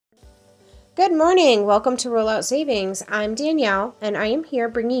Good morning. Welcome to Rollout Savings. I'm Danielle, and I am here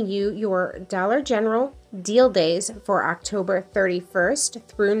bringing you your Dollar General deal days for October 31st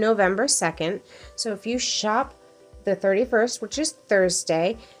through November 2nd. So if you shop the 31st, which is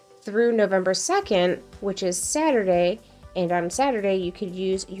Thursday, through November 2nd, which is Saturday, and on Saturday you could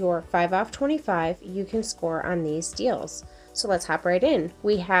use your 5 off 25, you can score on these deals. So let's hop right in.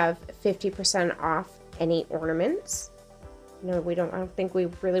 We have 50% off any ornaments. No, I don't think we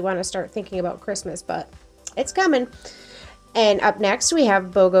really want to start thinking about Christmas, but it's coming. And up next, we have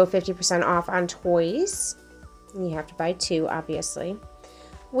BOGO 50% off on toys. You have to buy two, obviously.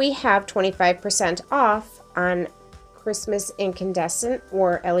 We have 25% off on Christmas incandescent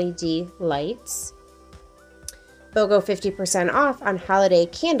or LED lights. BOGO 50% off on holiday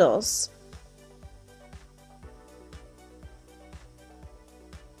candles.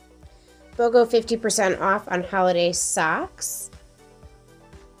 BOGO 50% off on holiday socks.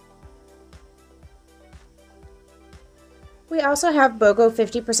 We also have BOGO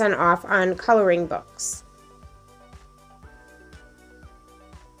 50% off on coloring books.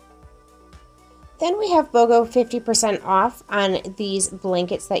 Then we have BOGO 50% off on these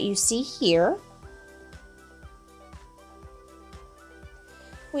blankets that you see here.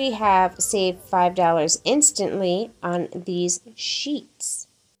 We have saved $5 instantly on these sheets.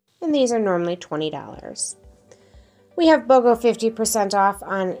 And these are normally $20. We have BOGO 50% off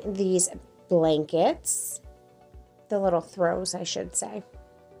on these blankets, the little throws, I should say.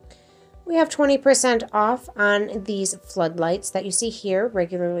 We have 20% off on these floodlights that you see here,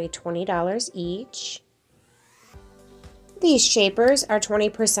 regularly $20 each. These shapers are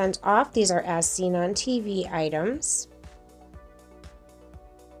 20% off. These are as seen on TV items.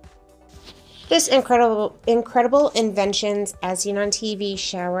 This incredible inventions as seen on TV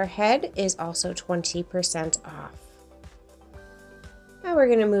shower head is also 20% off. Now we're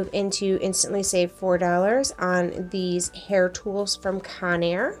going to move into instantly save $4 on these hair tools from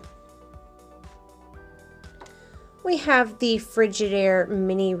Conair. We have the Frigidaire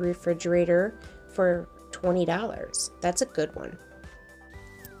mini refrigerator for $20. That's a good one.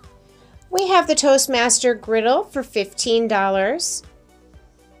 We have the Toastmaster griddle for $15.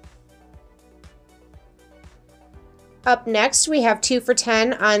 Up next, we have 2 for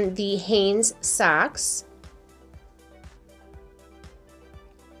 $10 on the Hanes socks.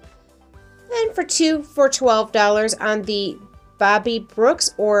 And for 2 for $12 on the Bobby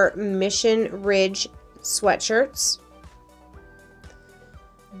Brooks or Mission Ridge sweatshirts.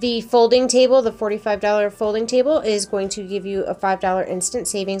 The folding table, the $45 folding table, is going to give you a $5 instant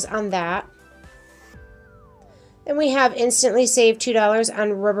savings on that. Then we have instantly saved $2 on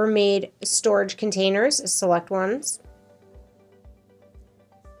Rubbermaid storage containers, select ones.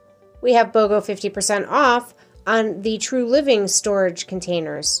 We have BOGO 50% off on the True Living storage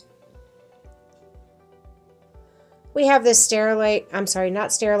containers. We have this Sterilite, not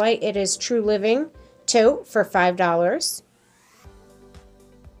Sterilite, it is True Living tote for $5.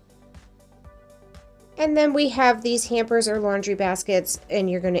 And then we have these hampers or laundry baskets, and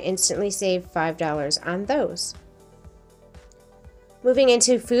you're going to instantly save $5 on those. Moving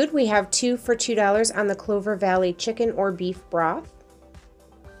into food, we have 2 for $2 on the Clover Valley chicken or beef broth.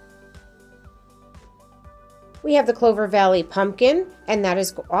 We have the Clover Valley pumpkin, and that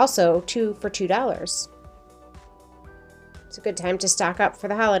is also 2 for $2. It's a good time to stock up for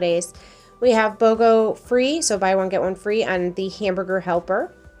the holidays. We have BOGO free, so buy one, get one free on the hamburger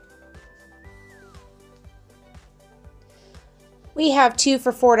helper. We have 2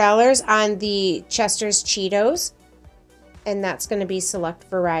 for $4 on the Chester's Cheetos, and that's going to be select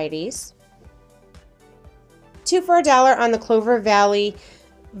varieties. 2 for $1 on the Clover Valley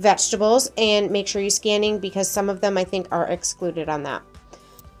vegetables, and make sure you're scanning because some of them I think are excluded on that.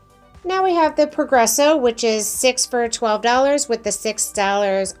 Now we have the Progresso, which is 6 for $12 with the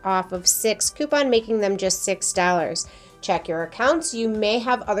 $6 off of 6 coupon, making them just $6. Check your accounts. You may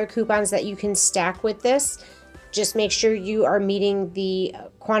have other coupons that you can stack with this. Just make sure you are meeting the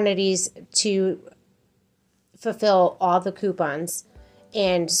quantities to fulfill all the coupons.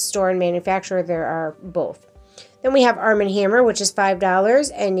 And store and manufacturer, there are both. Then we have Arm & Hammer, which is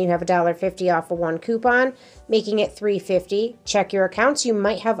 $5, and you have $1.50 off of one coupon, making it $3.50. Check your accounts. You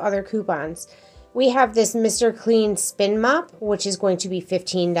might have other coupons. We have this Mr. Clean Spin Mop, which is going to be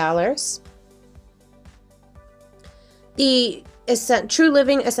 $15. The True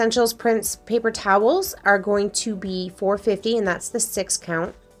Living Essentials Prince paper towels are going to be $4.50, and that's the 6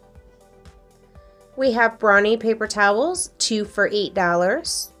 count. We have Brawny paper towels, 2 for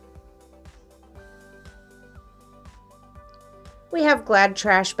 $8. We have Glad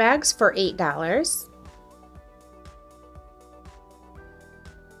trash bags for $8.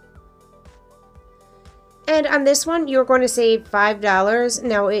 And on this one, you're going to save $5.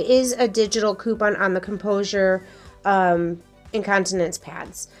 Now, it is a digital coupon on the Composure incontinence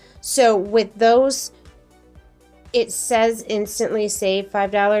pads. So with those, it says instantly save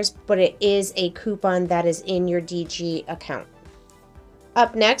 $5, but it is a coupon that is in your DG account.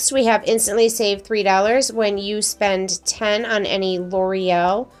 Up next, we have instantly save $3 when you spend $10 on any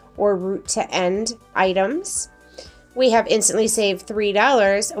L'Oreal or Root to End items. We have instantly save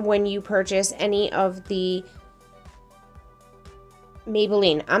 $3 when you purchase any of the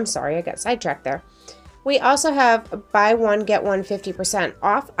Maybelline. I'm sorry, I got sidetracked there. We also have buy one, get one 50%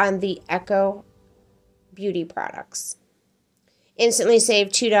 off on the Echo beauty products. Instantly save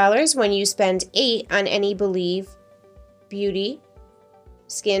 $2 when you spend $8 on any Believe beauty,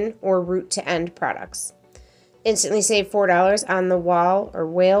 skin, or Root to End products. Instantly save $4 on the Wall or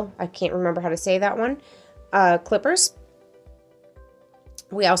Whale, I can't remember how to say that one, clippers.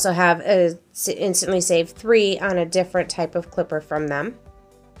 We also have instantly save $3 on a different type of clipper from them.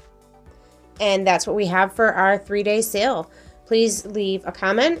 And that's what we have for our 3-day sale. Please leave a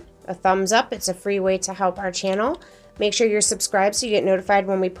comment, a thumbs up. It's a free way to help our channel. Make sure you're subscribed so you get notified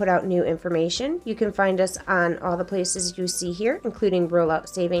when we put out new information. You can find us on all the places you see here, including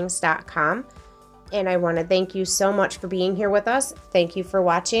rolloutsavings.com. And I want to thank you so much for being here with us. Thank you for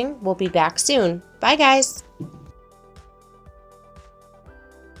watching. We'll be back soon. Bye, guys.